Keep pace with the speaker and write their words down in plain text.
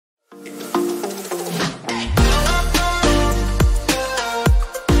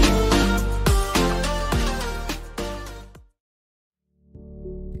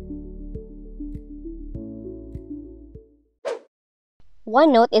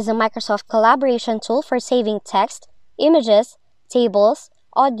OneNote is a Microsoft collaboration tool for saving text, images, tables,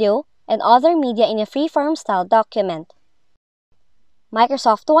 audio, and other media in a free-form style document.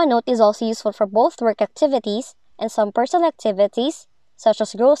 Microsoft OneNote is also useful for both work activities and some personal activities, such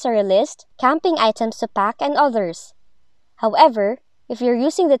as grocery list, camping items to pack, and others. However, if you're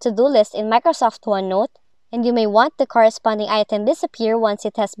using the to-do list in Microsoft OneNote, and you may want the corresponding item disappear once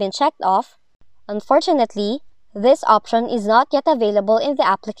it has been checked off, unfortunately, this option is not yet available in the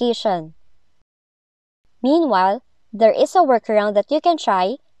application. Meanwhile, there is a workaround that you can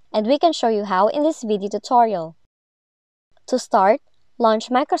try, and we can show you how in this video tutorial. To start, launch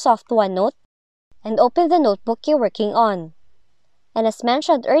Microsoft OneNote and open the notebook you're working on. And as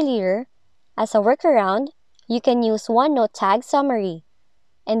mentioned earlier, as a workaround, you can use OneNote Tag Summary.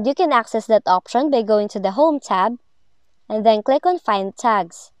 And you can access that option by going to the Home tab and then click on Find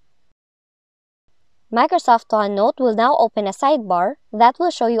Tags. Microsoft OneNote will now open a sidebar that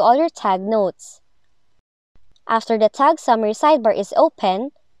will show you all your tag notes. After the Tag Summary sidebar is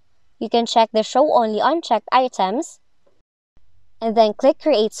open, you can check the Show Only Unchecked items and then click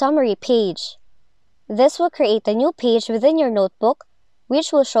Create Summary Page. This will create a new page within your notebook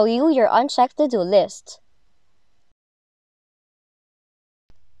which will show you your unchecked to-do list.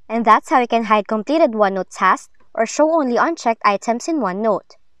 And that's how you can hide completed OneNote tasks or show only unchecked items in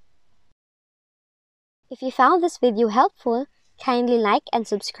OneNote. If you found this video helpful, kindly like and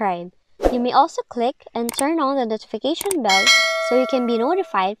subscribe. You may also click and turn on the notification bell so you can be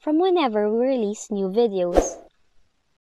notified from whenever we release new videos.